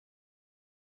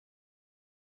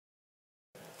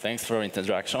Thanks for the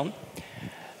introduction.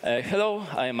 Hello,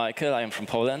 I am Michael. I am from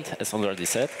Poland, as already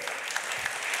said.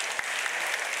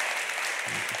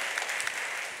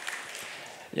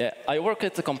 Yeah, I work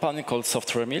at a company called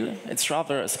Software Mill. It's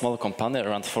rather a small company,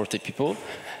 around 40 people.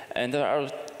 And there are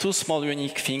two small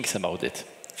unique things about it.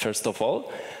 First of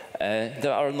all,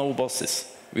 there are no bosses.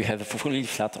 We have a fully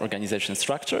flat organization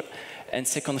structure. And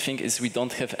second thing is we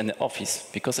don't have any office,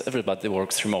 because everybody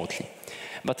works remotely.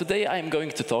 But today I'm going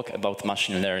to talk about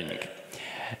machine learning.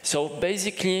 So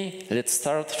basically, let's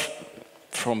start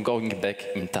from going back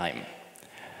in time.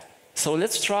 So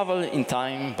let's travel in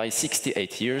time by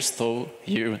 68 years to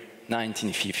year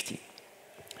 1950.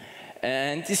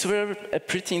 And these were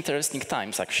pretty interesting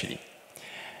times, actually.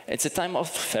 It's a time of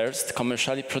first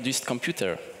commercially produced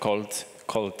computer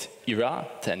called ERA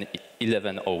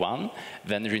 1101,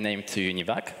 then renamed to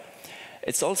UNIVAC.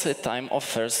 It's also a time of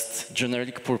first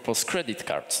generic purpose credit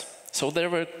cards. So there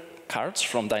were cards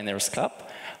from Diners Club,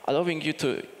 allowing you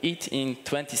to eat in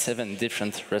 27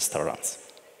 different restaurants.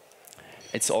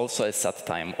 It's also a sad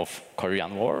time of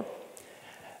Korean War.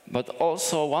 But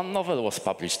also one novel was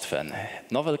published then,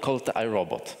 a novel called I,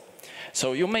 Robot.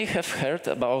 So you may have heard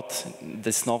about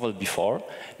this novel before,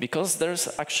 because there's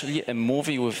actually a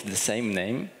movie with the same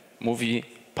name, movie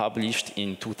published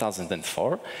in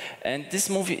 2004, and this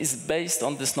movie is based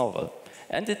on this novel.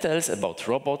 And it tells about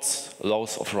robots,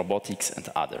 laws of robotics, and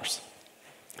others.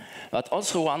 But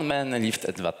also one man lived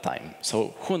at that time,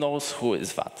 so who knows who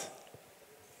is that?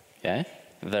 Yeah,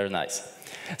 very nice.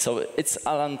 So it's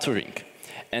Alan Turing.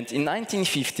 And in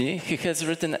 1950, he has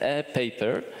written a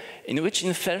paper in which in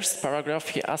the first paragraph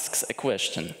he asks a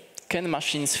question: can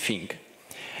machines think?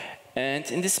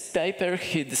 And in this paper,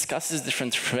 he discusses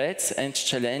different threats and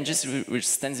challenges which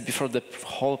stands before the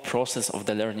whole process of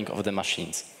the learning of the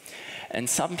machines. And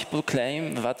some people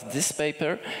claim that this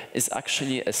paper is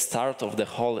actually a start of the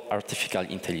whole artificial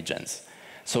intelligence.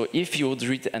 So if you would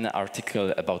read an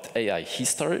article about AI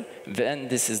history, then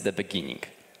this is the beginning.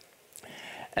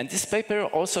 And this paper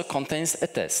also contains a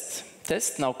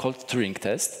test now called Turing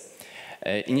test.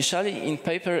 Initially in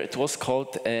paper it was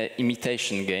called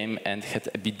imitation game and had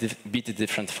a bit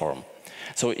different form.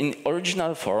 So in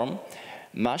original form,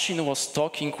 machine was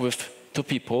talking with two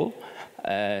people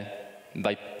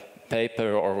by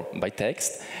paper or by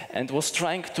text, and was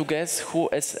trying to guess who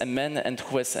is a man and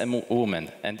who is a woman,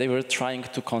 and they were trying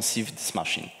to conceive this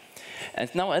machine.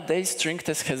 And nowadays, Turing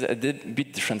test has a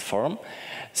bit different form.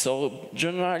 So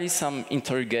generally, some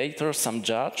interrogator, some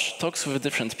judge talks with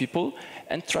different people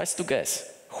and tries to guess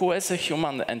who is a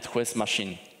human and who is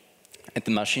machine. And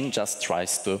the machine just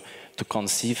tries to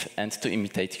conceive and to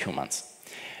imitate humans.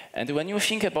 And when you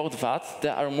think about that,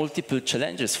 there are multiple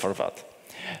challenges for that.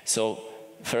 So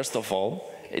first of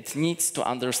all, it needs to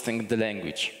understand the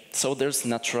language. So there's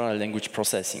natural language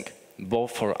processing,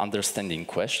 both for understanding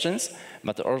questions,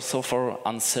 but also for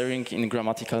answering in a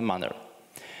grammatical manner.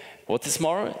 What is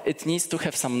more, it needs to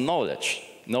have some knowledge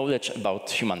about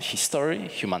human history,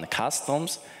 human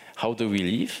customs, how do we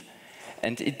live,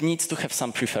 and it needs to have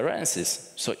some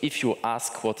preferences. So if you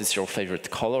ask what is your favorite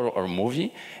color or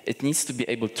movie, it needs to be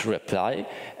able to reply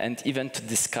and even to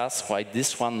discuss why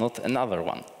this one, not another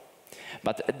one.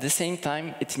 But at the same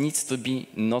time, it needs to be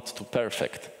not too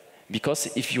perfect. Because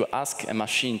if you ask a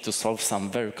machine to solve some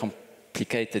very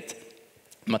complicated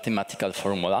mathematical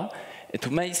formula, it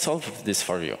may solve this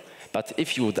for you. But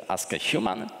if you would ask a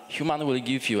human will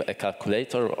give you a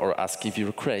calculator or ask if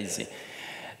you're crazy.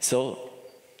 So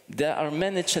there are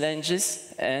many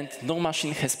challenges, and no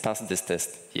machine has passed this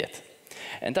test yet.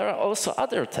 And there are also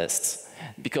other tests,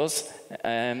 because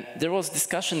there was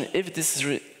discussion if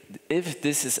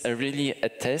this is really a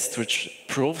test which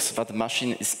proves that the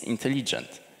machine is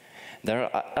intelligent.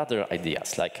 There are other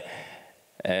ideas, like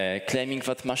claiming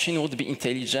that machine would be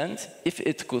intelligent if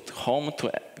it could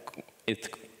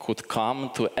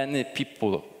come to any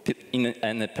people in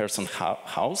any person's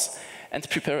house and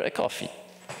prepare a coffee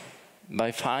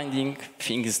by finding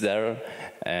things there,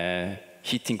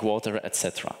 heating water,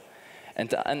 etc.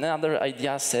 And another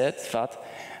idea said that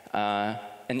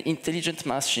an intelligent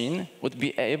machine would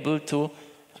be able to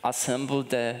assemble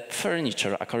the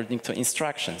furniture according to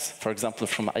instructions, for example,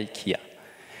 from IKEA.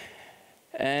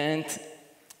 And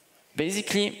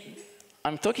basically,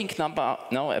 I'm talking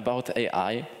now about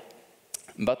AI,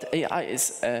 but AI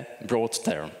is a broad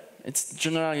term. It's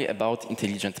generally about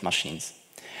intelligent machines.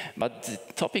 But the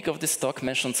topic of this talk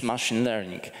mentions machine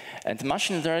learning, and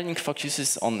machine learning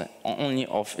focuses on only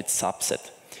of its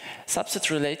subset. Subset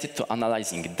related to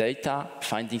analyzing data,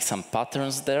 finding some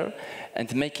patterns there,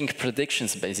 and making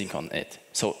predictions based on it.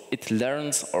 So it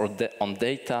learns on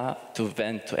data to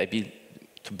then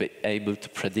to be able to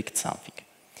predict something.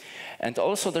 And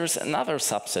also there's another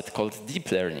subset called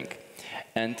deep learning.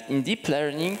 And in deep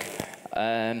learning,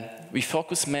 we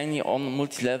focus mainly on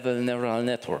multi-level neural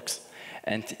networks.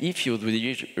 And if you would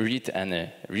read any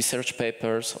research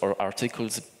papers or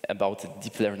articles about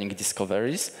deep learning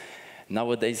discoveries,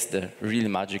 nowadays the real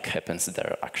magic happens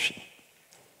there actually.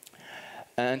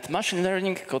 And machine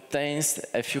learning contains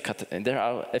there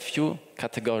are a few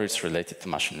categories related to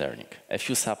machine learning, a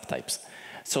few subtypes.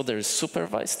 So there is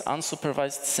supervised,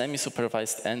 unsupervised,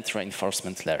 semi-supervised, and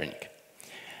reinforcement learning.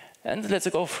 And let's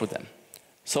go through them.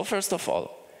 So first of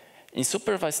all, in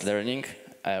supervised learning,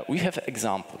 we have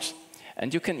examples.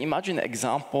 And you can imagine an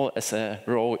example as a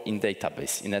row in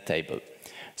database, in a table.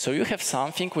 So you have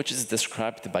something which is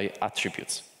described by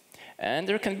attributes. And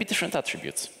there can be different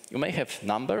attributes. You may have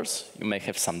numbers, you may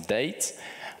have some dates,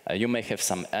 you may have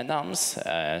some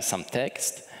enums, some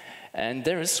text, and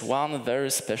there is one very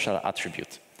special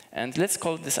attribute. And let's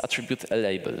call this attribute a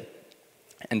label.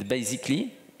 And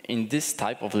basically, in this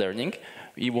type of learning,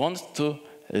 we want to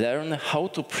learn how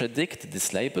to predict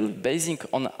this label basing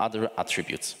on other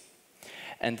attributes.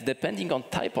 And depending on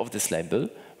type of this label,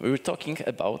 we were talking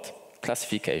about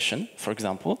classification, for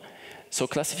example. So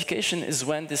classification is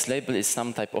when this label is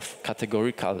some type of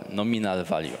categorical nominal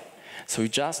value. So we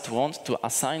just want to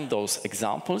assign those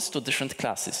examples to different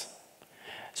classes.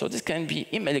 So this can be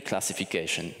email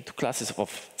classification to classes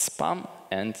of spam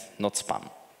and not spam.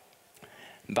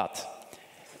 But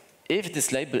if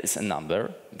this label is a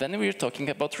number, then we're talking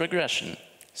about regression.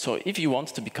 So if you want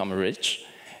to become rich,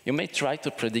 you may try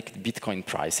to predict Bitcoin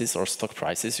prices or stock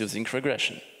prices using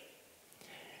regression.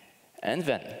 And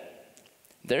then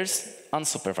there's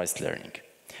unsupervised learning.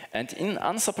 And in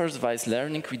unsupervised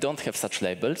learning, we don't have such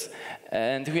labels,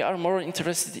 and we are more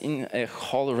interested in a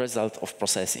whole result of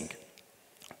processing.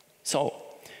 So,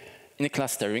 in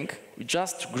clustering, we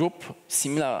just group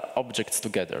similar objects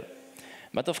together.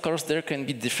 But of course, there can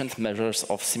be different measures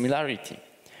of similarity.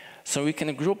 So we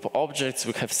can group objects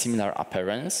which have similar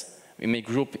appearance, we may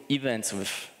group events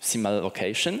with similar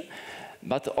location,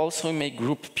 but also we may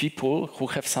group people who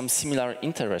have some similar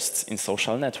interests in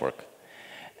social network.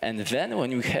 And then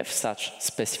when we have such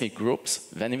specific groups,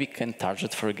 then we can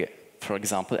target, for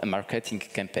example, a marketing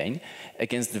campaign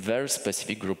against a very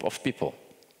specific group of people.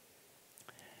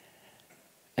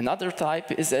 Another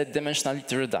type is a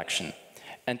dimensionality reduction.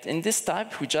 And in this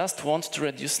type, we just want to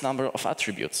reduce number of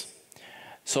attributes.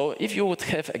 So if you would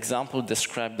have example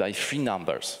described by 3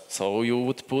 numbers, so you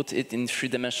would put it in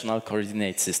 3-dimensional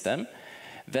coordinate system,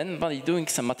 then by doing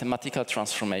some mathematical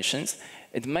transformations,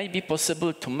 it may be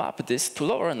possible to map this to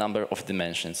lower number of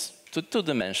dimensions, to 2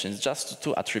 dimensions, just to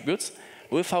 2 attributes,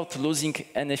 without losing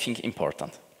anything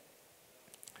important.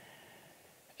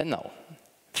 And now,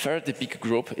 third big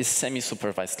group is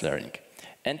semi-supervised learning.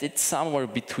 And it's somewhere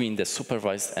between the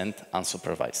supervised and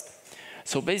unsupervised.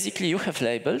 So basically you have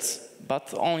labels,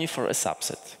 but only for a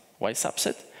subset. Why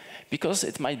subset? Because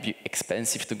it might be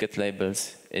expensive to get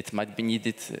labels, it might be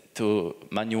needed to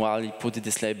manually put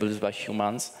these labels by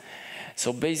humans.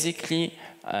 So basically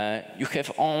you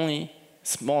have only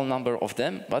small number of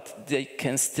them, but they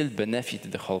can still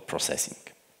benefit the whole processing.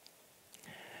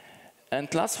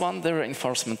 And last one, the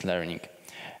reinforcement learning.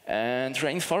 And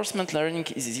reinforcement learning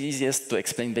is easiest to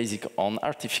explain basic on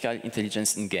artificial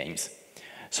intelligence in games.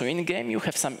 So in a game you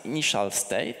have some initial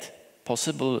state,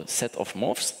 possible set of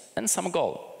moves, and some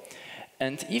goal.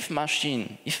 And if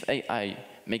AI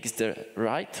makes the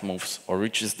right moves or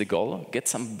reaches the goal, get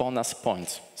some bonus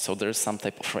points. So there's some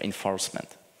type of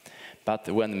reinforcement. But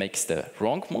when it makes the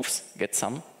wrong moves, get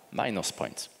some minus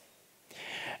points.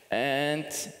 And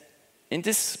in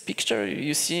this picture,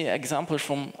 you see an example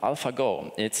from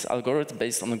AlphaGo. It's algorithm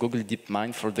based on Google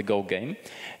DeepMind for the Go game,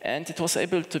 and it was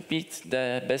able to beat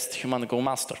the best human Go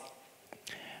master.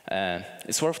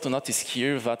 It's worth to notice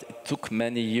here that it took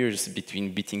many years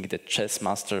between beating the chess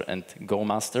master and Go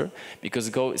master, because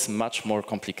Go is much more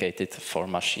complicated for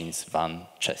machines than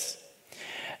chess.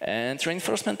 And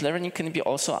reinforcement learning can be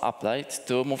also applied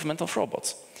to movement of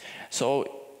robots. So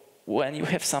when you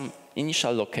have some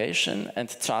initial location and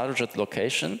target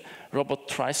location, robot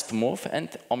tries to move and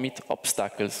omit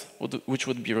obstacles which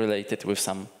would be related with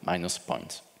some minus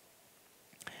points.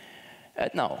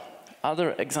 And now,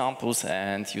 other examples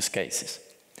and use cases.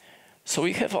 So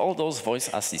we have all those voice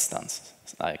assistants,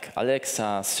 like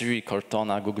Alexa, Siri,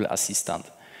 Cortana, Google Assistant.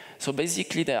 So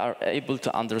basically they are able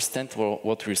to understand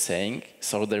what we're saying,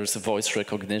 so there's voice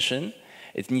recognition.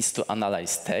 It needs to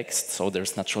analyze text, so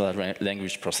there's natural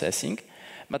language processing.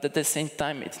 But at the same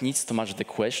time, it needs to match the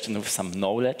question with some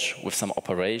knowledge, with some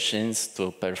operations,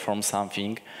 to perform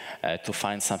something, to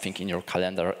find something in your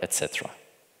calendar, etc.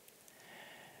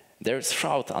 There's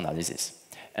fraud analysis.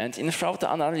 And in fraud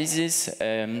analysis,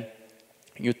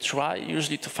 you try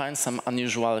usually to find some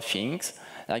unusual things,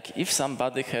 like if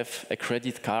somebody have a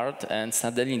credit card and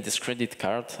suddenly this credit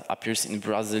card appears in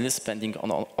Brazil spending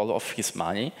on all of his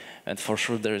money, and for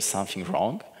sure there is something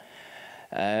wrong.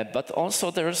 But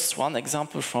also there's one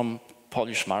example from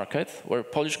Polish market where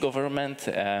Polish government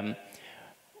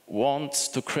wants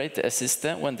to create a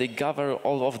system when they gather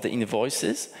all of the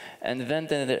invoices and then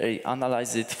they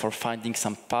analyze it for finding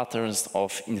some patterns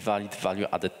of invalid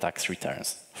value-added tax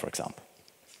returns, for example.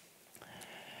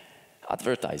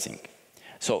 Advertising.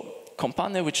 So,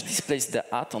 company which displays the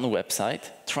ad on a website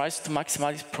tries to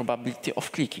maximize probability of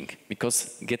clicking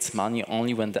because it gets money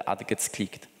only when the ad gets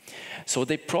clicked. So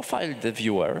they profile the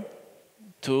viewer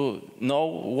to know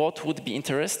what would be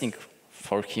interesting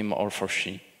for him or for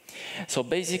she. So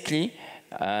basically,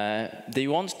 they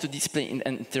want to display an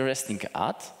interesting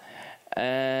ad,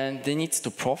 and they need to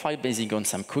profile based on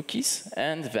some cookies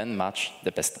and then match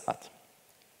the best ad.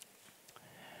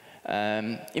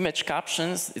 Image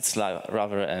captions, it's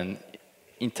rather an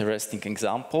interesting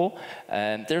example.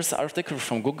 There's an article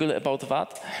from Google about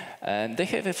that. They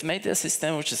have made a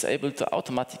system which is able to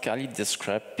automatically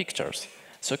describe pictures.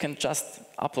 So you can just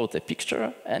upload a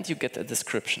picture and you get a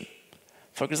description.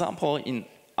 For example, in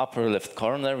upper left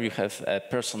corner, you have a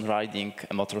person riding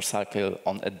a motorcycle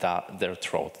on a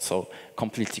dirt road, so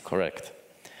completely correct.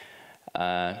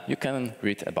 You can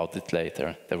read about it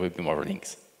later. There will be more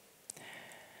links.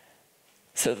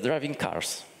 Self-driving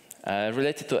cars.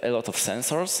 Related to a lot of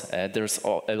sensors, there's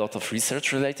a lot of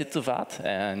research related to that,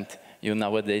 and you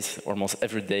nowadays almost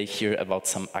every day hear about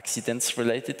some accidents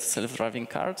related to self-driving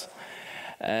cars.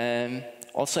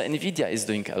 Also, NVIDIA is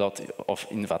doing a lot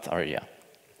in that area.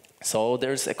 So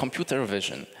there's a computer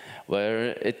vision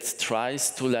where it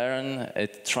tries to learn,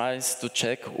 it tries to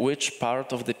check which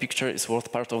part of the picture is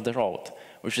what part of the road,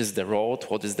 which is the road,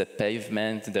 what is the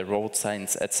pavement, the road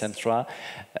signs, etc.,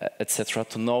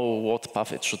 to know what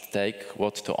path it should take,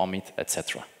 what to omit,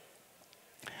 etc.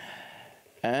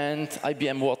 And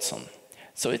IBM Watson.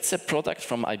 So it's a product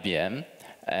from IBM,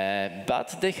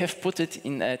 but they have put it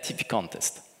in a TV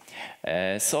contest.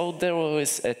 So there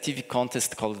was a TV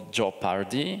contest called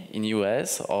Jeopardy in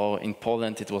US, or in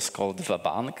Poland it was called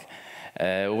Vabank,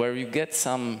 where you get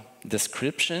some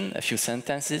description, a few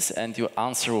sentences, and you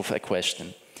answer with a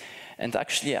question. And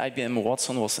actually IBM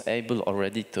Watson was able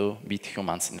already to beat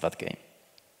humans in that game.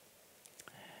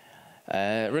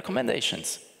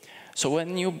 Recommendations. So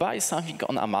when you buy something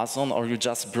on Amazon or you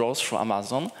just browse through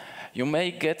Amazon, you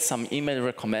may get some email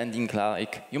recommending,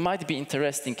 like, you might be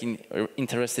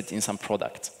interested in some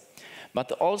products.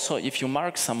 But also, if you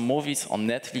mark some movies on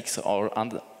Netflix or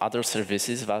on other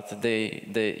services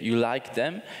that you like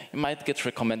them, you might get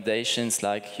recommendations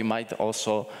like you may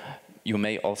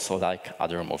also like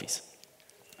other movies.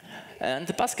 And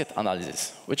the basket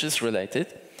analysis, which is related,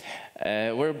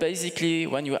 where basically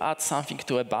when you add something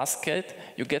to a basket,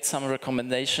 you get some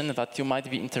recommendation that you might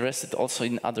be interested also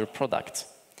in other products.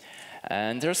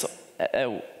 And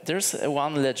there's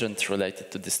one legend related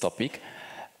to this topic,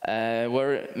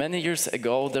 where many years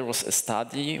ago there was a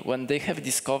study when they have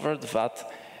discovered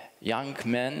that young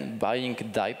men buying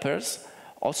diapers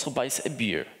also buys a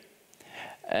beer.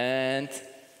 And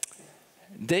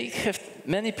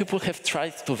many people have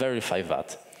tried to verify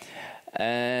that.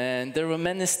 And there were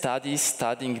many studies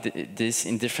studying this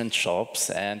in different shops,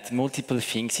 and multiple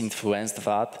things influenced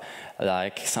that.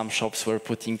 Like some shops were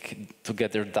putting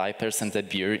together diapers and a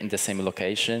beer in the same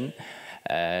location.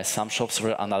 Some shops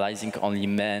were analyzing only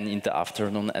men in the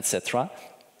afternoon, etc.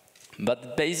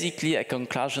 But basically a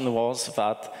conclusion was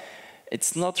that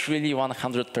it's not really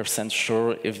 100%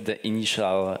 sure if the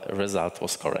initial result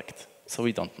was correct. So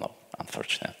we don't know,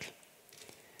 unfortunately.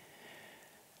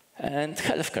 And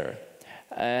healthcare.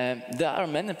 There are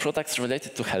many products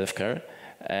related to healthcare.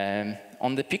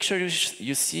 On the picture,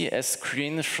 you see a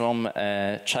screen from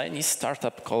a Chinese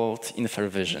startup called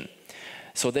Infervision.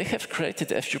 So they have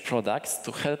created a few products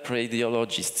to help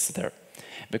radiologists there,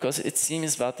 because it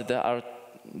seems that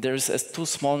there is a too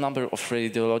small number of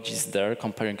radiologists there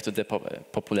comparing to the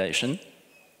population,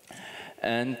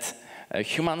 and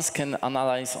humans can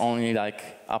analyze only like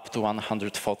up to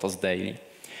 100 photos daily.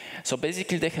 So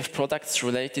basically they have products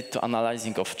related to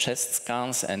analyzing of chest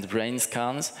scans and brain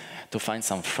scans to find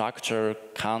some fracture,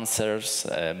 cancers,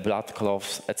 blood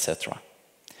clots, etc.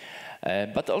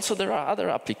 But also there are other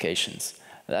applications.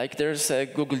 Like there's a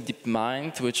Google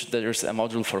DeepMind, which there's a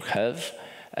module for health.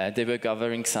 They were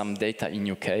gathering some data in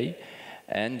UK.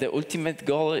 And the ultimate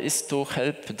goal is to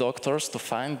help doctors to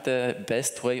find the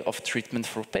best way of treatment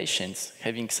for patients,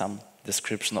 having some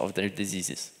description of their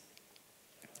diseases.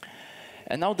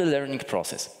 And now the learning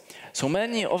process. So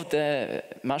many of the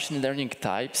machine learning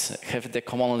types have the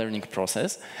common learning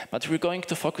process, but we're going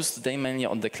to focus today mainly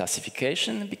on the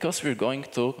classification because we're going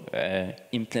to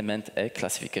implement a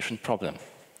classification problem.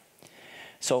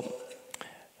 So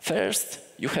first,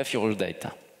 you have your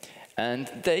data.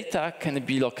 And data can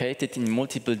be located in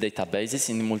multiple databases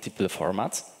in multiple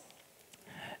formats.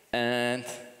 And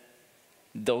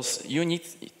those you need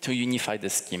to unify the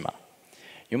schema.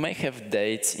 You may have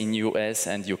dates in US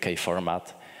and UK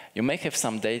format. You may have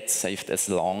some dates saved as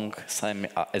long, some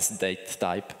as date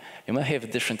type. You may have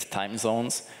different time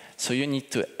zones, so you need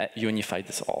to unify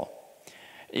this all.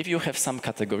 If you have some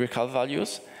categorical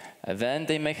values, then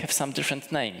they may have some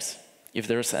different names. If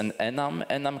there's an enum,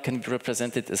 enum can be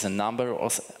represented as a number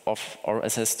or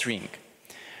as a string.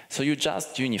 So you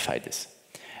just unify this.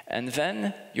 And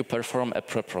then you perform a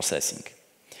pre-processing.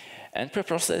 And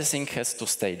pre-processing has two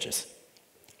stages.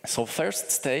 So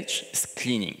first stage is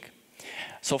cleaning.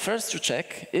 So first you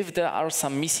check if there are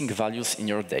some missing values in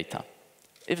your data,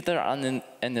 if there are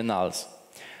any nulls.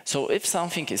 So if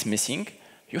something is missing,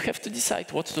 you have to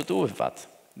decide what to do with that.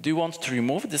 Do you want to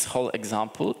remove this whole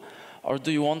example, or do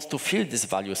you want to fill this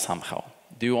value somehow?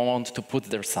 Do you want to put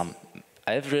there some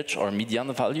average or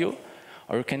median value,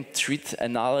 or you can treat a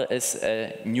null as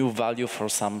a new value for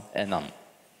some enum?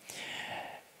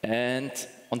 And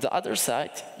on the other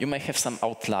side, you may have some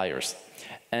outliers.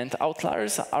 And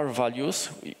outliers are values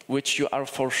which you are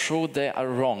for sure they are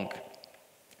wrong.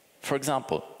 For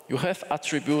example, you have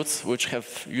attributes which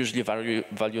have usually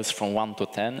values from 1 to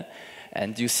 10,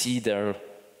 and you see there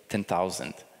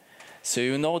 10,000. So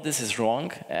you know this is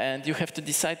wrong, and you have to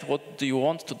decide what do you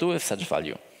want to do with such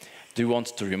value. Do you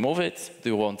want to remove it? Do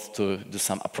you want to do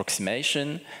some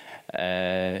approximation?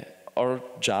 Or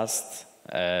just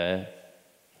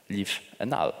leave a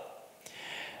null?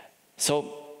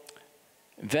 So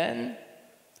then,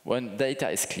 when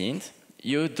data is cleaned,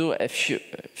 you do a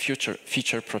future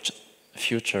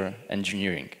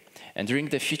engineering. And during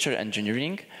the feature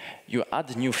engineering, you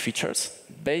add new features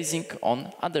basing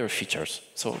on other features.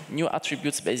 So new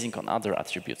attributes basing on other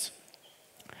attributes.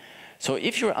 So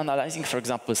if you're analyzing, for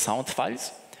example, sound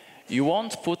files, you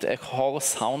won't put a whole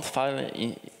sound file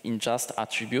in just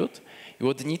attribute. You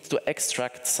would need to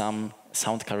extract some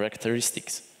sound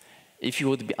characteristics. If you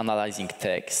would be analyzing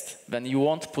text, then you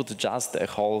won't put just a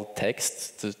whole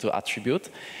text to attribute.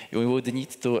 You would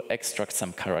need to extract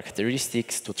some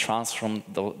characteristics to transform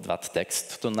that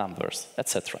text to numbers,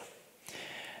 etc.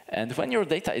 And when your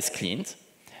data is cleaned,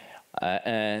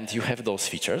 and you have those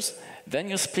features, then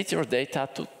you split your data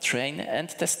to train and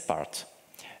test part.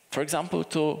 For example,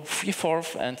 to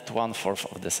 3/4 and to 1/4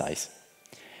 of the size.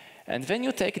 And then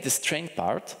you take this train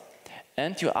part,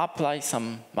 and you apply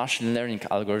some machine learning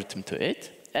algorithm to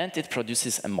it, and it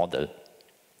produces a model.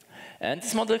 And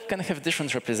this model can have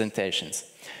different representations.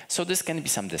 So this can be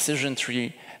some decision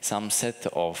tree, some set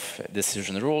of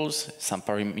decision rules, some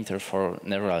parameter for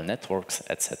neural networks,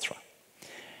 etc.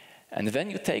 And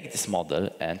then you take this model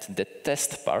and the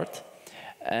test part,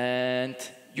 and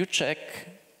you check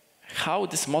how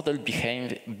this model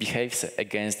behaves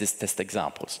against these test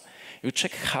examples. You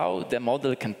check how the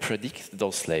model can predict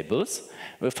those labels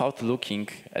without looking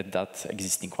at that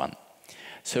existing one.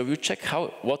 So you check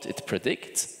what it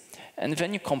predicts, and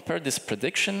then you compare this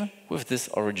prediction with this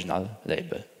original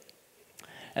label.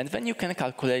 And then you can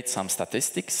calculate some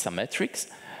statistics, some metrics,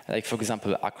 like for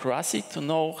example accuracy, to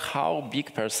know how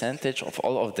big percentage of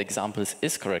all of the examples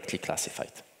is correctly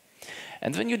classified.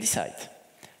 And then you decide,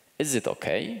 is it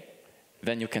okay?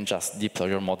 Then you can just deploy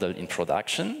your model in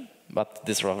production, but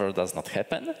this rather does not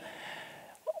happen.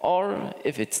 Or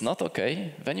if it's not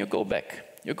okay, then you go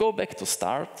back. You go back to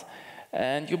start,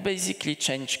 and you basically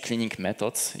change cleaning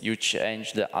methods, you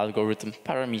change the algorithm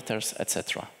parameters,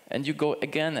 etc. And you go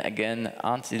again and again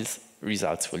until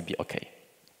results will be okay.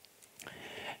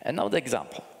 And now the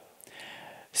example.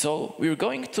 So we're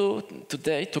going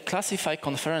today to classify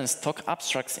conference talk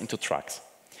abstracts into tracks.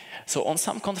 So on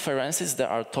some conferences there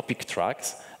are topic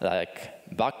tracks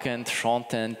like backend,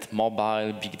 frontend,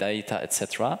 mobile, big data,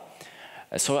 etc.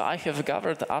 So I have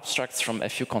gathered abstracts from a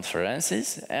few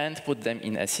conferences and put them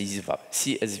in a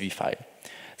CSV file.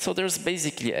 So there's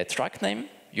basically a track name,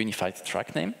 unified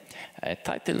track name, a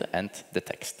title, and the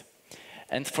text.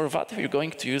 And for that we're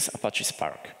going to use Apache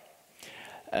Spark.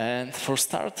 And for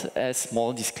start, a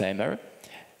small disclaimer.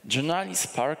 Generally,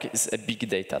 Spark is a big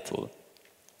data tool.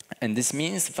 And this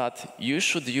means that you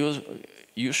should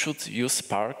use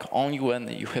Spark only when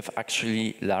you have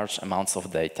actually large amounts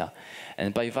of data.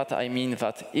 And by that I mean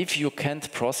that if you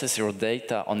can't process your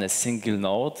data on a single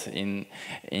node in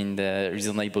the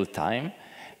reasonable time,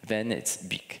 then it's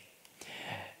big.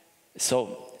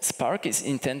 So Spark is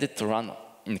intended to run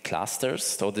in clusters,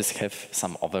 so this have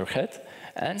some overhead,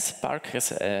 and Spark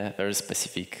has a very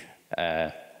specific,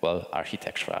 well,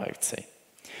 architecture, I would say.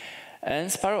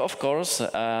 And Spark, of course,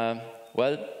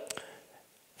 well,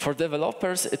 for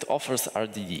developers, it offers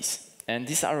RDDs. And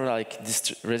these are like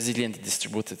resilient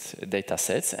distributed data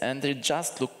sets, and they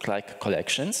just look like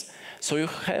collections. So you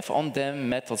have on them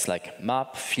methods like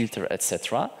map, filter,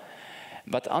 etc.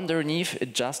 But underneath,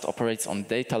 it just operates on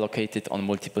data located on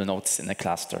multiple nodes in a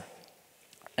cluster.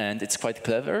 And it's quite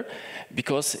clever,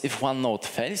 because if one node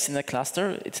fails in a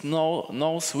cluster, it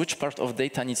knows which part of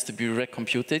data needs to be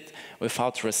recomputed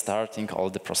without restarting all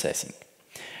the processing.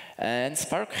 And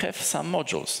Spark have some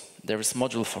modules. There is a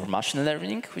module for machine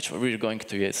learning, which we're going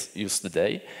to use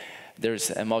today. There's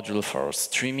a module for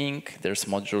streaming. There's a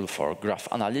module for graph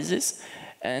analysis.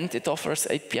 And it offers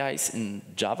APIs in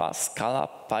Java, Scala,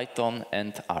 Python,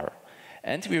 and R.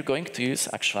 And we're going to use,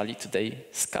 actually, today,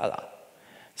 Scala.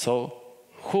 So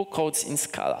who codes in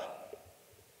Scala?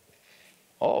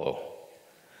 Oh,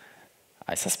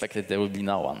 I suspected there would be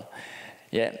no one.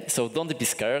 Yeah, so don't be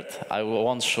scared. I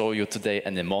won't show you today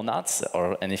any monads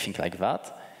or anything like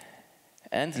that.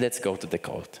 And let's go to the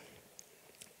code.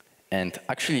 And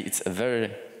actually, it's a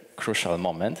very crucial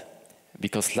moment,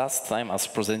 because last time I was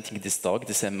presenting this talk,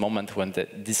 this is a moment when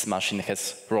this machine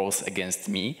has rose against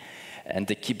me, and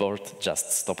the keyboard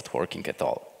just stopped working at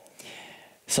all.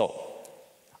 So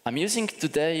I'm using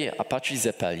today Apache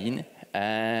Zeppelin,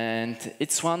 and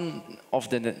it's one of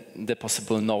the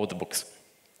possible notebooks.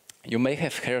 You may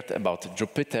have heard about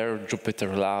Jupyter,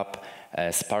 Jupyter Lab,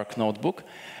 Spark Notebook,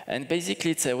 and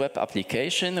basically it's a web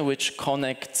application which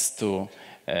connects to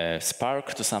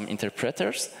Spark to some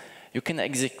interpreters. You can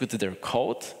execute their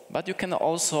code, but you can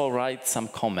also write some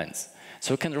comments.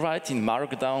 So you can write in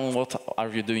Markdown what are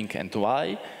you doing and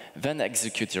why, then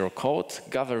execute your code,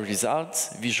 gather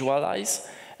results, visualize,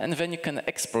 and then you can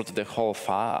export the whole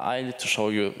file to show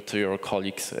you to your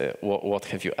colleagues what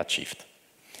have you achieved.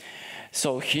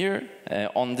 So here,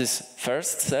 on this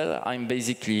first cell, I'm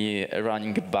basically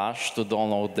running bash to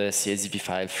download the CSV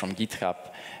file from GitHub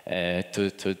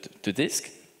to disk,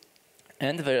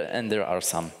 and there are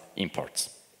some imports.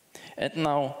 And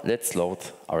now let's load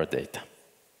our data.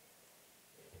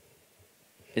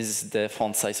 Is the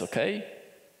font size okay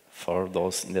for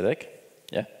those in the deck?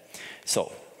 Yeah.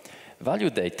 So value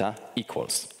data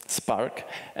equals Spark,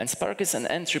 and Spark is an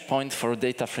entry point for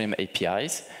data frame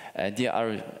APIs. They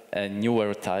are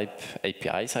newer type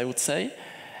APIs, I would say.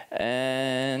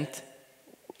 And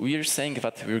we're saying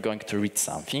that we're going to read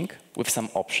something with some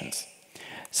options.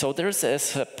 So there's a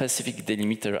specific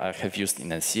delimiter I have used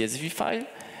in a CSV file,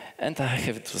 and I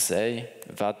have to say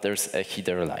that there's a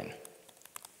header line.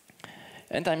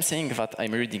 And I'm saying that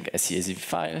I'm reading a CSV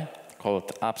file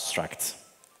called abstract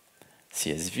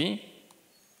CSV,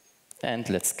 and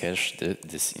let's cache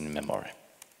this in memory.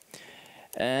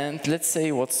 And let's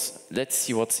see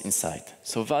what's inside.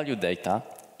 So value data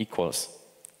equals,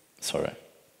 so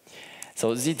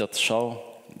z.show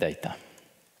data.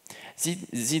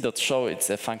 Z.show, it's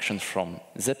a function from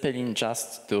Zeppelin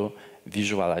just to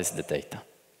visualize the data.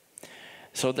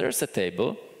 So there's a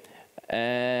table,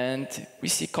 and we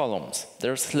see columns.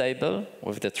 There's label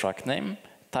with the track name,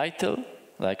 title,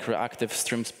 like reactive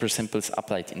streams pre-simples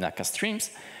applied in Akka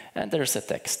streams, and there's a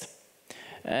text.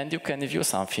 And you can view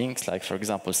some things, like, for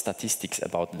example, statistics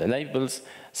about the labels.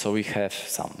 So we have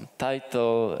some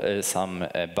title, some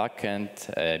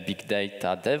backend, big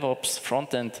data, DevOps,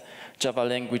 frontend, Java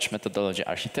language, methodology,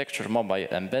 architecture, mobile,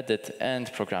 embedded,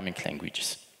 and programming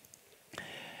languages.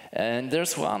 And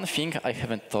there's one thing I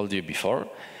haven't told you before,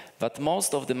 that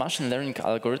most of the machine learning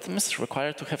algorithms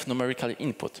require to have numerical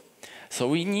input. So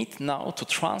we need now to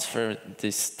transfer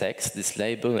this text, this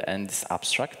label, and this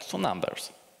abstract to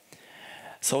numbers.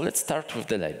 So let's start with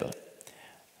the label.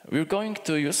 We're going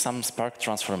to use some Spark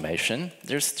transformation.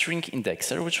 There's string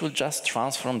indexer, which will just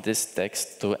transform this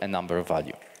text to a number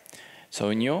value.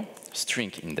 So new string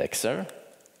indexer.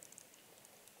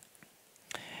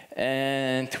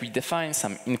 And we define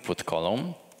some input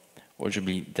column, which will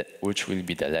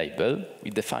be the label.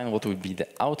 We define what will be the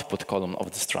output column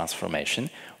of this transformation,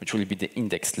 which will be the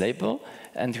index label,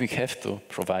 and we have to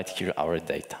provide here our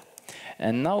data.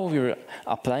 And now we're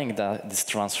applying this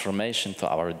transformation to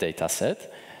our data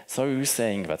set. So we're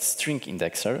saying that string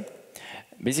indexer,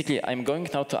 basically I'm going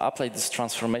now to apply this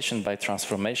transformation by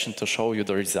transformation to show you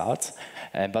the results,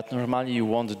 but normally you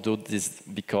won't do this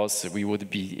because we would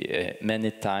be many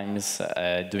times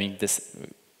doing this.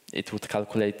 It would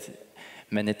calculate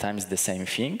many times the same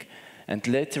thing, and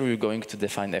later we're going to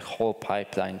define a whole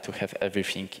pipeline to have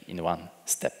everything in one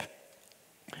step.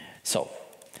 So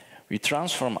We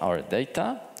transform our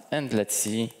data, and let's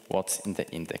see what's in the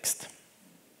indexed.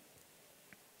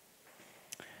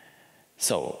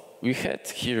 So we had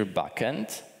here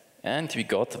backend, and we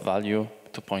got value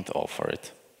 2.0 for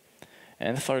it.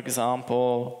 And for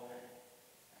example,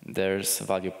 there's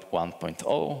value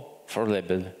 1.0 for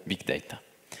label big data.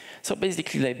 So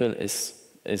basically label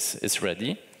is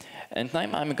ready. And now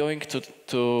I'm going to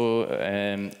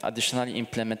additionally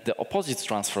implement the opposite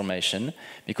transformation,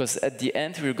 because at the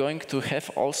end we're going to have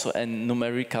also a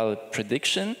numerical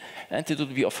prediction, and it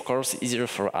would be, of course, easier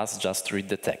for us just to read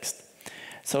the text.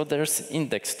 So there's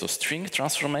index to string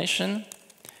transformation,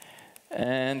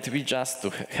 and we just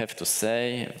have to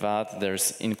say that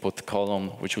there's input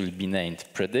column which will be named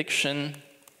prediction,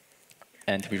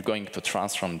 and we're going to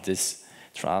transform this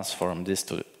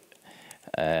to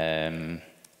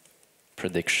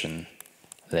prediction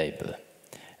label.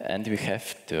 And we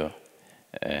have to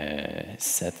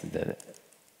set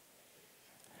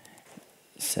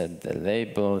the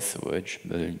labels, which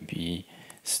will be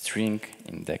string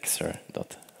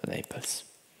indexer.labels.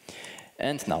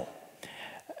 And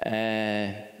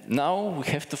now we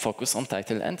have to focus on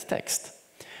title and text.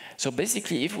 So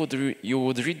basically, if you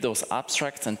would read those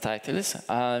abstracts and titles,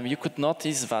 you could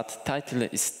notice that title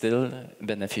is still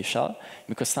beneficial,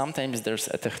 because sometimes there's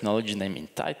a technology name in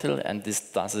title, and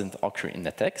this doesn't occur in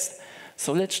the text.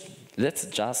 So let's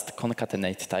just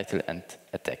concatenate title and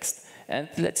a text. And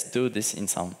let's do this in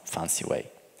some fancy way.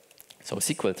 So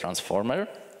SQL transformer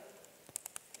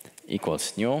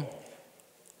equals new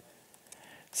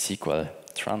SQL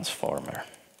transformer.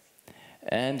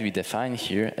 And we define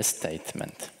here a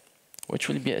statement, which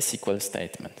will be a SQL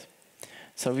statement.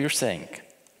 So we're saying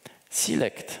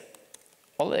select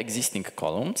all existing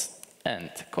columns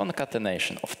and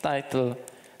concatenation of title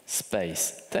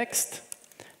space text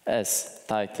as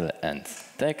title and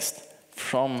text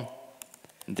from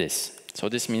this. So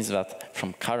this means that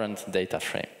from current data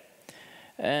frame.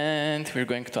 And we're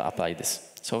going to apply this.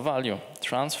 So value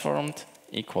transformed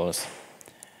equals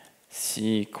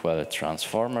SQL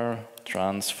transformer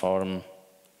transform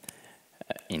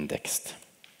indexed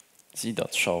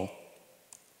z.show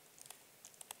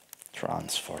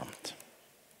transformed.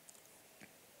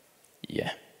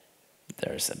 Yeah,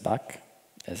 there's a bug,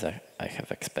 as I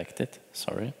have expected.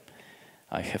 Sorry,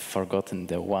 I have forgotten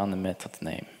the one method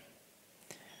name.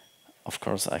 Of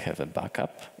course, I have a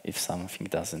backup if something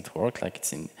doesn't work, like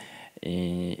it's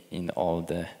in all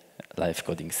the live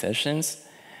coding sessions.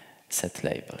 Set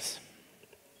labels.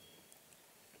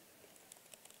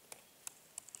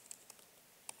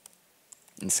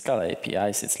 In Scala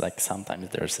APIs, it's like sometimes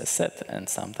there's a set and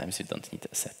sometimes you don't need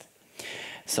a set.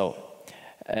 So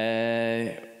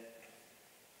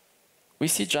we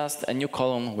see just a new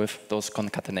column with those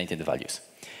concatenated values.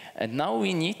 And now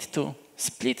we need to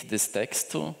split this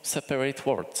text to separate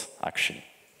words, actually.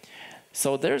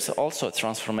 So there's also a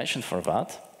transformation for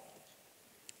that.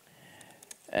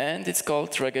 And it's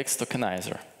called regex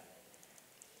tokenizer.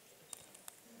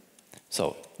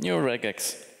 So new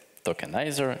regex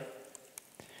tokenizer,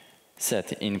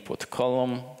 set input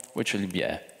column, which will be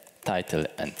a title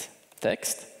and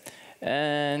text,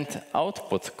 and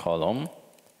output column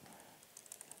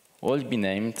will be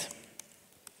named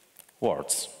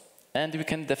words. And we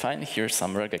can define here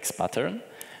some regex pattern,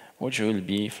 which will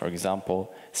be, for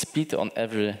example, split on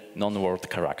every non-word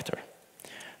character.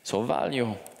 So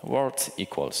value words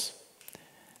equals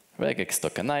regex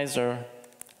tokenizer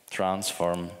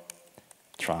transform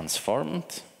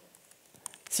transformed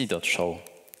z.show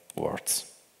words.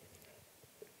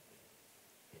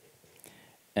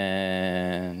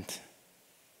 And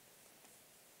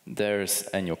there's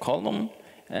a new column,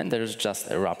 and there's just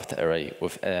a wrapped array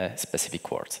with specific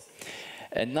words.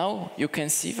 And now you can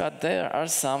see that there are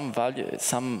some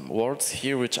words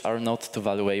here which are not too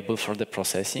valuable for the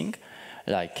processing,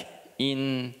 like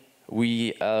in,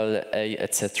 we, a,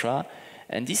 etc.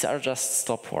 And these are just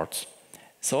stop words.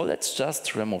 So let's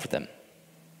just remove them.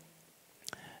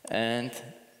 And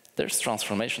there's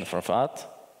transformation for that,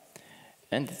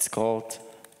 and it's called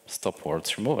stop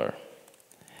words remover.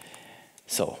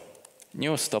 So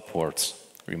new stop words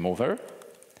remover,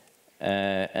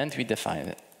 and we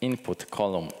define input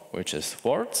column, which is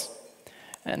words,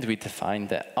 and we define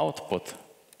the output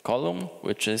column,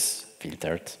 which is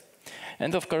filtered.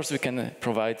 And of course, we can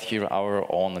provide here our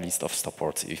own list of stop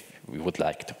words if we would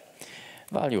like to.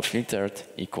 Value filtered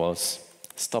equals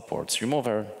stop words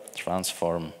remover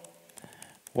transform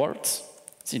words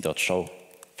z.show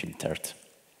filtered.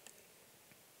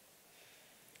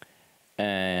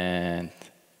 And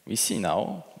we see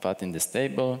now that in this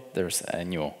table there's a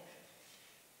new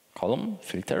column,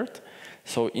 filtered.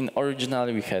 So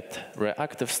originally we had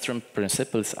reactive stream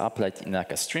principles applied in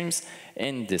akka streams.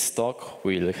 In this talk,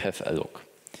 we'll have a look.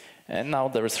 And now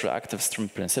there is reactive stream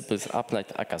principles applied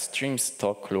akka streams,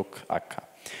 talk, look, akka.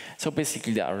 So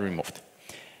basically they are removed.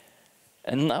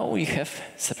 And now we have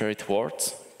separate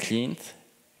words, cleaned,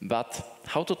 but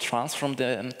how to transform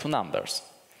them to numbers?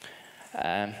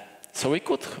 So we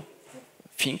could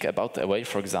think about a way,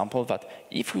 for example, that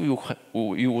if you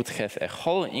would have a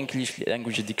whole English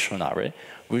language dictionary,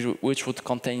 which would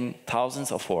contain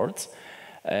thousands of words,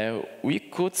 we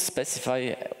could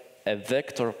specify a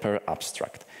vector per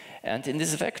abstract. And in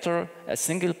this vector, a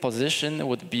single position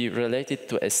would be related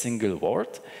to a single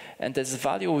word, and as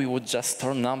value, we would just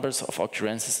store numbers of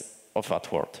occurrences of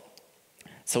that word.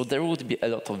 So there would be a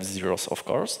lot of zeros, of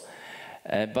course,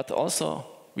 but also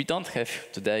we don't have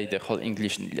today the whole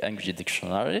English language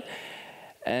dictionary.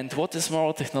 And what is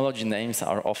more, technology names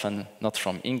are often not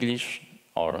from English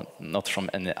or not from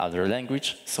any other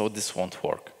language, so this won't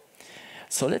work.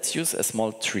 So let's use a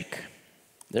small trick.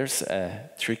 There's a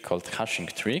trick called hashing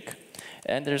trick,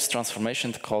 and there's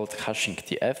transformation called hashing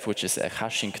TF, which is a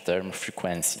hashing term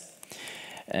frequency.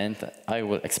 And I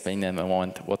will explain in a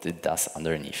moment what it does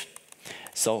underneath.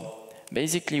 So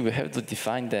basically, we have to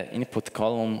define the input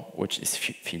column, which is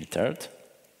filtered,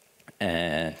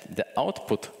 and the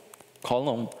output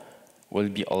column will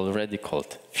be already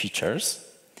called features,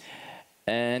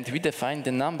 and we define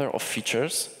the number of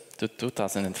features to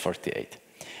 2048.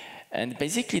 And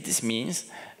basically, this means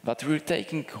that we're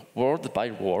taking word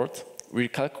by word, we're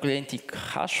calculating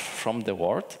hash from the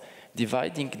word,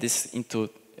 dividing this into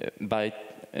by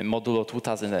modulo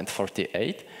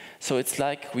 2048. So it's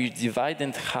like we're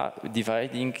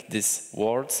dividing these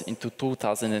words into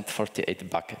 2048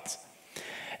 buckets.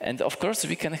 And of course,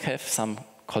 we can have some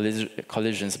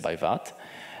collisions by that,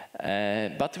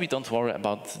 but we don't worry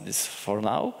about this for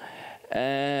now.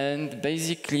 And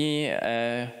basically,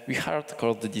 we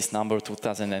hard-coded this number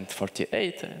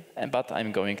 2048, but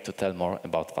I'm going to tell more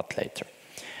about that later.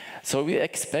 So we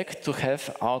expect to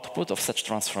have output of such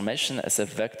transformation as a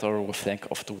vector with length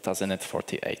of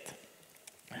 2048.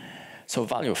 So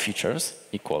value features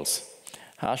equals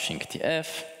hashing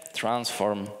TF,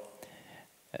 transform,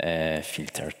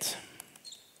 filtered,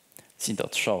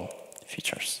 c.show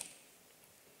features.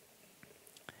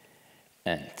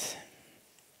 And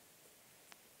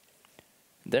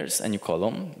there's a new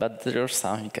column, but there's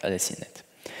something else in it.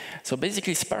 So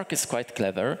basically, Spark is quite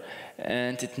clever,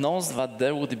 and it knows that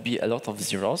there would be a lot of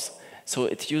zeros, so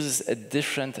it uses a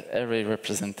different array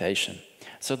representation.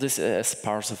 So this is a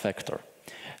sparse vector.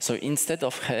 So instead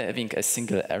of having a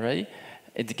single array,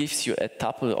 it gives you a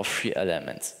tuple of 3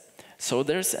 elements. So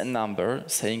there's a number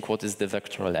saying what is the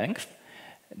vector length,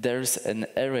 there's an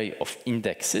array of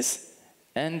indexes,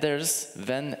 and there's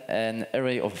then an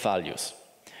array of values.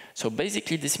 So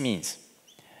basically this means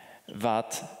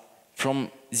that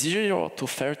from 0 to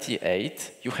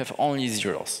 38, you have only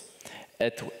zeros.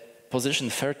 At position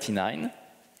 39,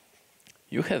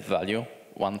 you have value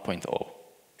 1.0.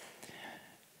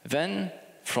 Then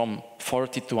from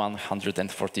 40 to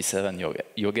 147,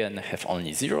 you again have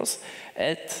only zeros.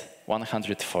 At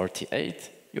 148,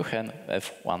 you can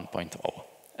have 1.0,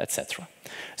 etc.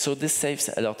 So this saves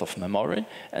a lot of memory,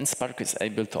 and Spark is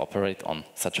able to operate on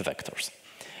such vectors.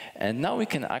 And now we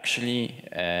can actually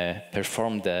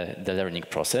perform the learning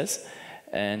process.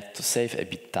 And to save a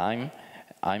bit time,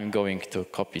 I'm going to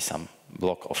copy some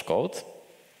block of code.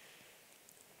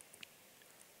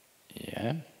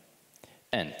 Yeah.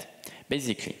 And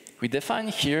basically, we define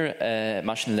here a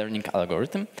machine learning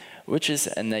algorithm, which is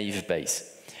a naive Bayes.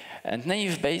 And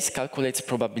naive Bayes calculates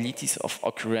probabilities of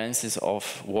occurrences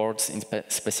of words in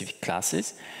specific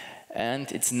classes.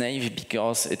 And it's naive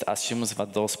because it assumes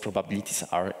that those probabilities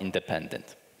are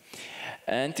independent.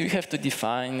 And we have to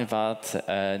define that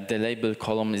the label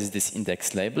column is this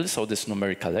index label, so this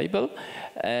numerical label,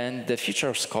 and the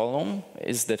features column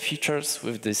is the features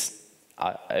with this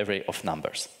array of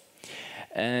numbers.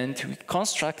 And we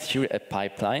construct here a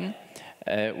pipeline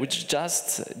which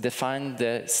just defines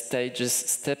the stages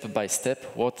step by step,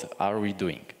 what are we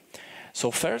doing.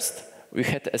 So first, we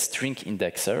had a string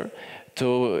indexer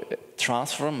to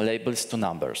transform labels to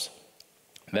numbers.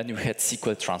 Then we had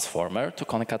SQL transformer to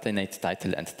concatenate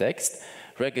title and text,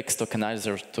 regex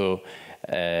tokenizer to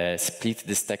split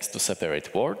this text to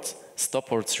separate words,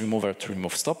 stopwords remover to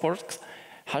remove stopwords,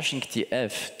 hashing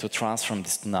TF to transform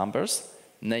this to numbers,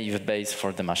 naive Bayes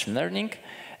for the machine learning,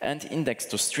 and index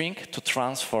to string to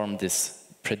transform this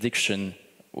prediction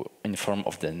in form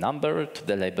of the number to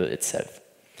the label itself.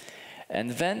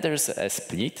 And then there's a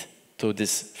split to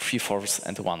this 3/4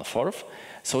 and 1/4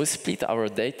 So we split our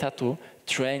data to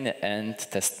train and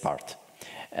test part.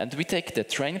 And we take the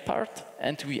train part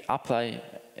and we apply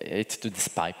it to this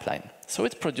pipeline. So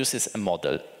it produces a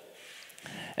model.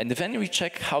 And then we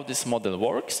check how this model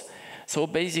works. So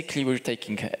basically we're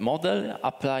taking a model,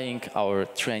 applying our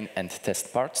train and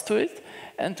test parts to it,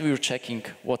 and we're checking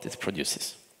what it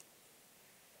produces.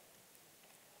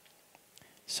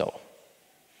 So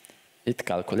it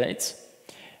calculates,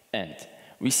 and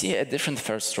we see a different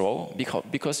first row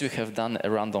because we have done a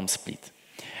random split.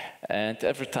 And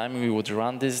every time we would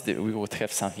run this, we would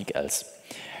have something else.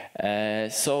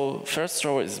 So first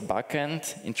row is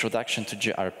backend, introduction to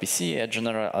gRPC, a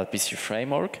general RPC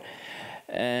framework.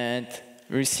 And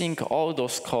we're seeing all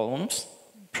those columns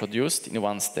produced in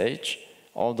one stage,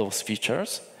 all those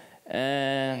features.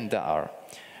 And there are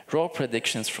row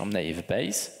predictions from naive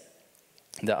Bayes.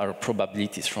 There are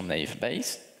probabilities from naive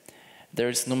Bayes. There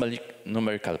is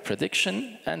numerical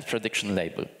prediction and prediction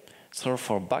label. So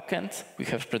for backend, we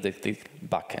have predicted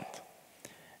backend.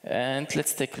 And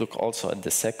let's take a look also at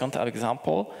the second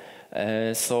example.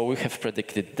 So we have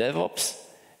predicted DevOps,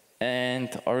 and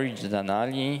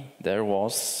originally there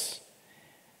was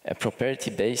a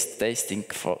property-based testing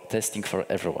for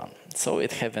everyone. So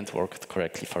it haven't worked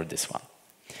correctly for this one.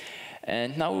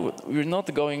 And now we're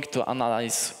not going to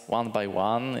analyze one by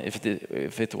one if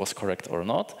it was correct or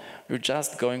not. We're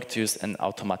just going to use an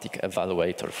automatic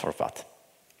evaluator for that.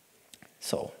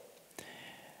 So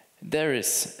there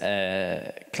is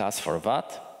a class for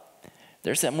that.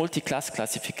 There's a multi-class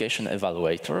classification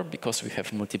evaluator because we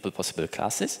have multiple possible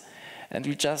classes. And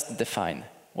we just define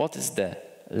what is the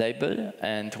label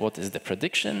and what is the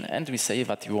prediction. And we say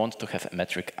that we want to have a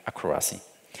metric accuracy.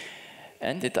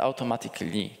 And it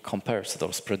automatically compares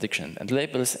those predictions and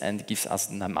labels and gives us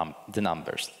the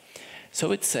numbers.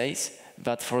 So it says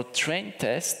that for train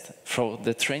test, for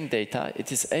the train data,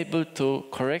 it is able to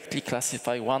correctly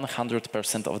classify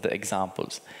 100% of the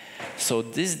examples. So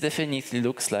this definitely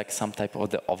looks like some type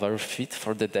of the overfit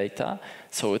for the data.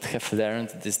 So it have learned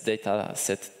this data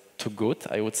set too good,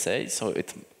 I would say. So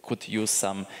it could use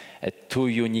some too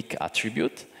unique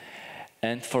attribute.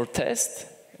 And for test,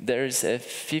 there is a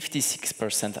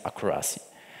 56% accuracy.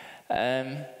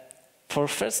 For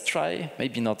first try,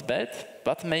 maybe not bad,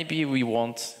 but maybe we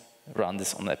won't run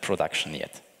this on a production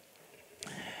yet.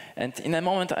 And in a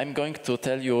moment, I'm going to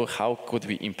tell you how could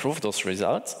we improve those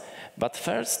results. But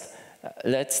first,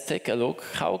 let's take a look.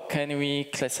 How can we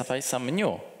classify some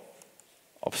new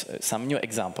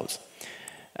examples?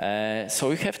 So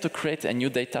we have to create a new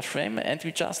data frame, and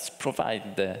we just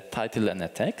provide the title and a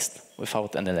text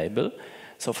without any label.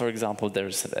 So for example,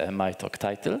 there's my talk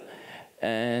title,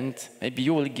 and maybe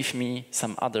you will give me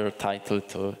some other title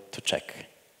to check.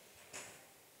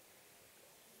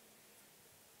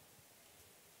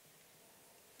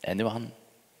 Anyone?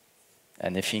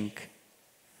 Anything?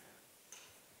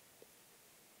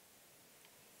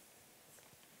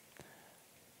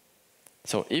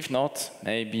 So if not,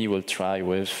 maybe we'll try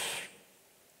with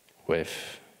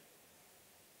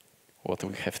what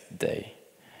we have today.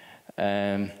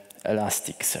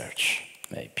 Elasticsearch,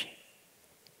 maybe.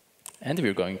 And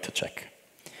we're going to check.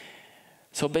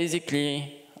 So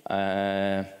basically,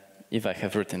 if I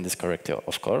have written this correctly,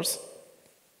 of course,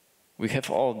 we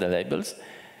have all the labels.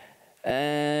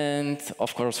 And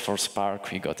of course, for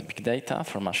Spark, we got big data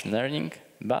for machine learning.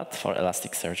 But for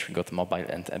Elasticsearch, we got mobile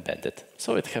and embedded.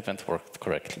 So it haven't worked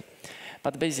correctly.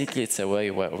 But basically, it's a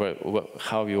way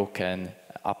how you can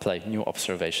apply new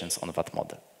observations on that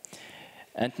model.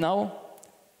 And now,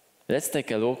 let's take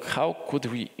a look how could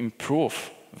we improve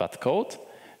that code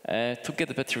to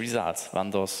get better results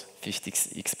than those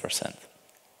 50x%.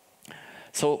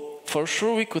 So for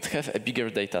sure, we could have a bigger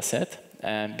data set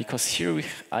because here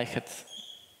I had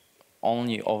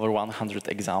only over 100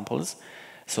 examples.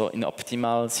 So in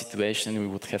optimal situation, we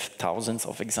would have thousands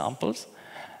of examples.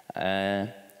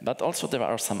 But also there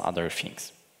are some other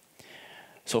things.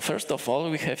 So first of all,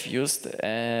 we have used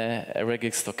a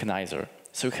regex tokenizer.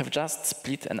 So we have just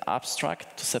split an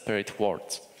abstract to separate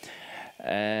words.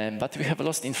 But we have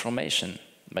lost information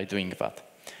by doing that.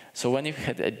 So when you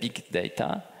had a big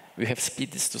data, we have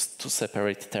split this to two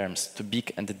separate terms, to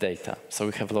big and data. So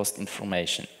we have lost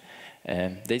information.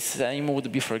 The same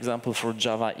would be, for example, for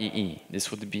Java EE. This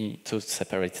would be two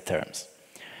separate terms.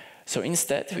 So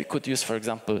instead, we could use, for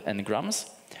example, n-grams.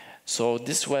 So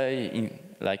this way,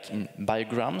 like in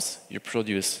bigrams, you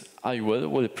produce I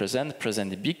will present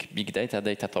big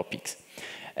data topics.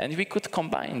 And we could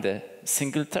combine the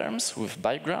single terms with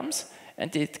bigrams,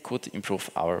 and it could improve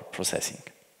our processing.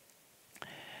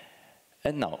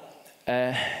 And now,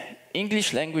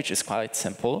 English language is quite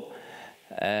simple.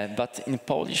 But in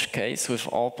Polish case, with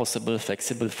all possible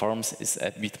flexible forms, is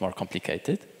a bit more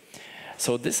complicated.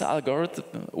 So this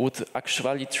algorithm would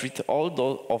actually treat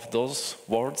all of those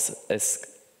words as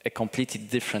a completely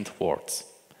different words.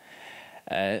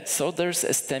 So there's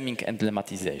a stemming and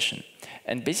lemmatization.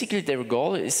 And basically their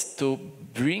goal is to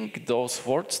bring those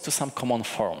words to some common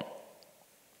form.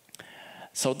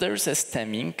 So there's a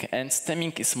stemming, and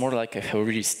stemming is more like a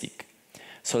heuristic.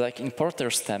 So like in Porter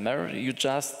stemmer, you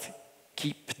just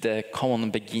keep the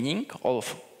common beginning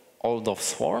of all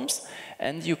those forms,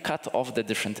 and you cut off the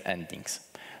different endings.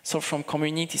 So from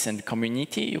communities and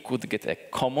community, you could get a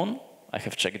common. I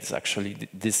have checked this actually,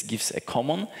 this gives a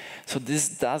common. So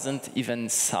this doesn't even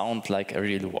sound like a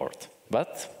real word,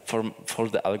 but for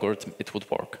the algorithm, it would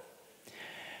work.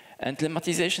 And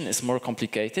lemmatization is more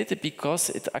complicated because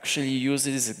it actually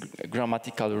uses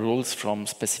grammatical rules from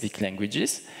specific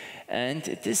languages, and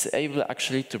it is able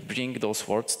actually to bring those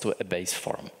words to a base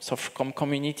form. So from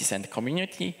communities and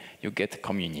community, you get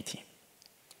community.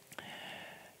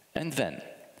 And then,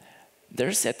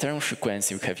 there's a term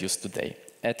frequency we have used today.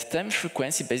 A term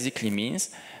frequency basically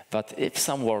means that if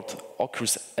some word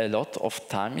occurs a lot of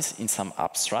times in some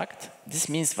abstract, this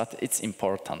means that it's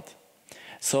important.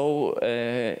 So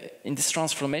in this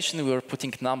transformation, we were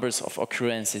putting numbers of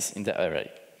occurrences in the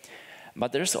array.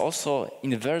 But there's also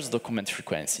inverse document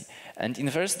frequency. And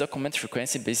inverse document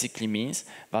frequency basically means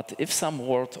that if some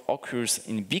word occurs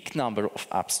in big number of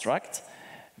abstracts,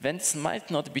 then this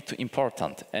might not be too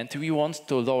important, and we want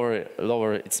to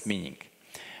lower its meaning.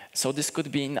 So this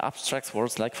could be in abstract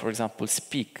words like, for example,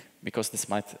 speak, because this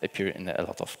might appear in a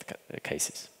lot of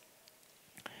cases.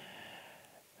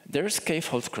 There's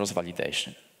k-fold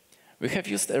cross-validation. We have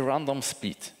used a random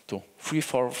split to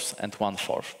 3/4 and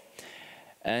 1/4.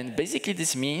 And basically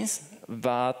this means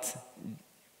that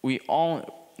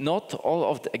not all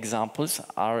of the examples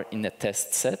are in a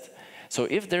test set. So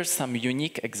if there's some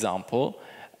unique example,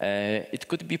 it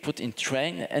could be put in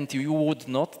train, and you would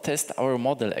not test our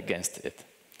model against it.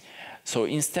 So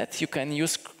instead, you can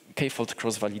use k-fold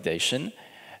cross-validation,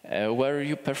 where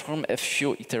you perform a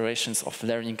few iterations of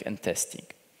learning and testing.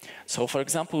 So for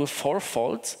example, with 4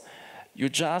 folds, you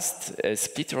just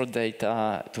split your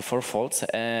data to 4 folds,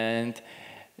 and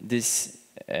this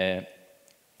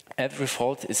every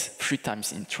fold is 3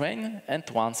 times in train and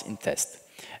once in test.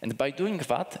 And by doing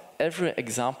that, every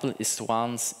example is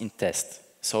once in test.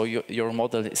 So your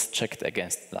model is checked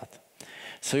against that.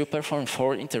 So you perform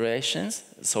 4 iterations,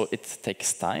 so it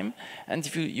takes time,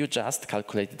 and you just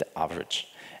calculate the average.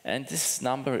 And this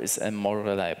number is a more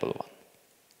reliable one.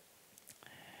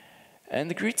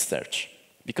 And grid search,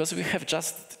 because we have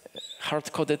just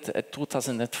hard-coded a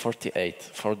 2048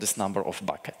 for this number of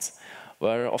buckets,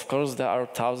 where of course there are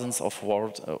thousands of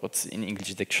words in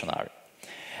English dictionary.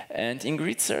 And in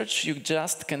grid search, you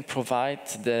just can provide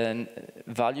the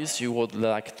values you would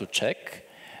like to check,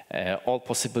 all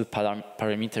possible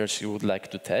parameters you would like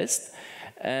to test,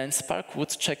 and Spark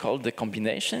would check all the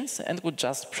combinations and would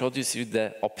just produce you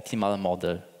the optimal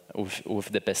model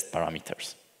with the best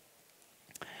parameters.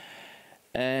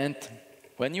 And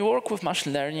when you work with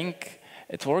machine learning,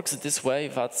 it works this way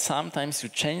that sometimes you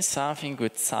change something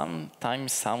which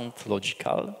sometimes sound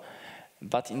logical,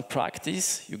 but in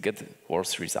practice, you get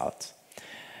worse results.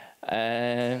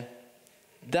 There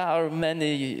are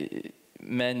many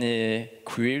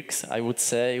quirks, I would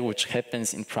say, which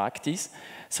happens in practice.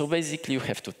 So basically, you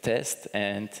have to test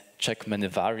and check many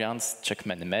variants, check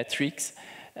many metrics,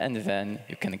 and then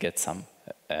you can get some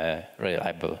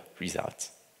reliable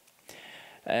results.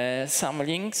 Some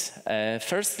links.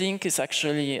 First link is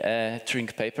actually a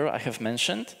Turing paper I have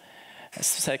mentioned.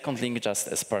 Second link, just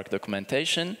a Spark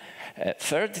documentation.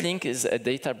 Third link is a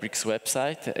Databricks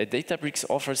website. Databricks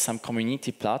offers some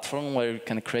community platform where you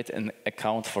can create an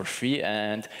account for free,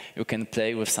 and you can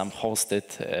play with some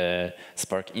hosted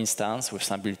Spark instance with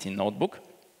some built-in notebook.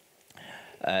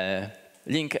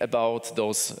 Link about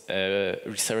those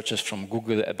researchers from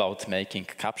Google about making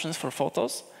captions for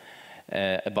photos,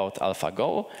 about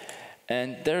AlphaGo.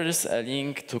 And there is a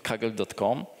link to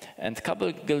Kaggle.com. And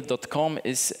Kaggle.com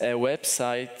is a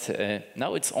website,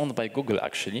 now it's owned by Google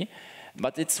actually,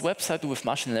 but it's a website with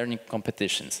machine learning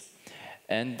competitions.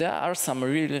 And there are some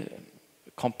real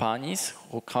companies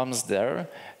who comes there,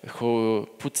 who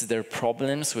puts their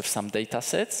problems with some data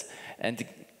sets and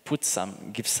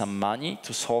gives some money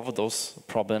to solve those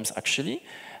problems actually,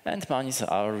 and monies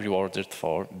are rewarded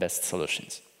for best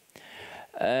solutions.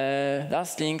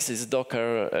 Last links is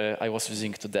Docker I was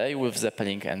using today with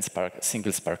Zeppelin and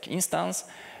single Spark instance.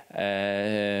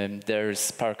 There's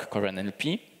Spark Core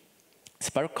NLP.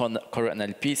 Spark Core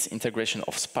NLP is integration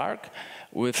of Spark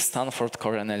with Stanford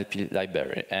Core NLP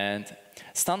library. And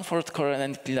Stanford Core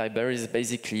NLP library is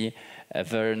basically a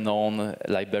very known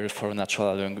library for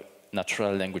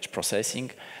natural language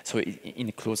processing. So it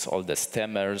includes all the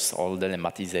stemmers, all the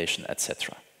lemmatization,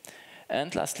 etc.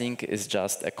 And last link is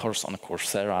just a course on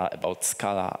Coursera about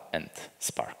Scala and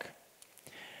Spark.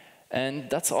 And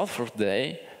that's all for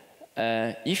today.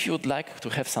 If you would like to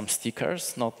have some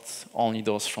stickers, not only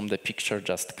those from the picture,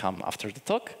 just come after the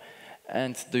talk.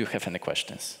 And do you have any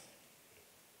questions?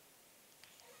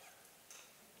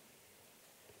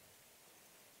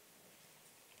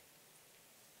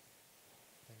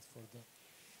 Thanks for the...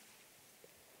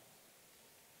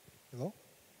 Hello?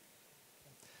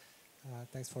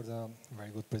 Thanks for the very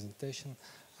good presentation.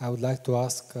 I would like to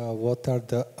ask what are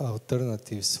the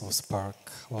alternatives of Spark?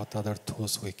 What other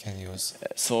tools we can use?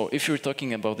 So if you're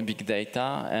talking about big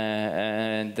data,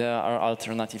 there are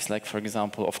alternatives like, for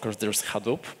example, of course, there's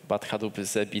Hadoop, but Hadoop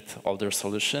is a bit older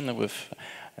solution with,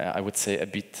 I would say, a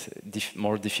bit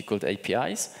more difficult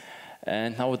APIs.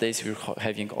 And nowadays we're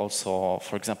having also,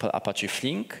 for example, Apache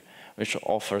Flink, which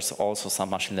offers also some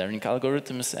machine learning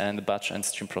algorithms and batch and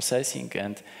stream processing.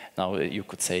 And now you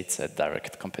could say it's a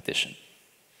direct competition.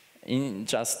 In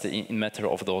matter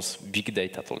of those big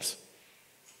data tools.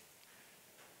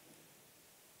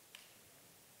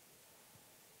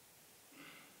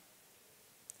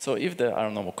 So if there are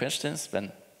no more questions,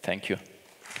 then thank you.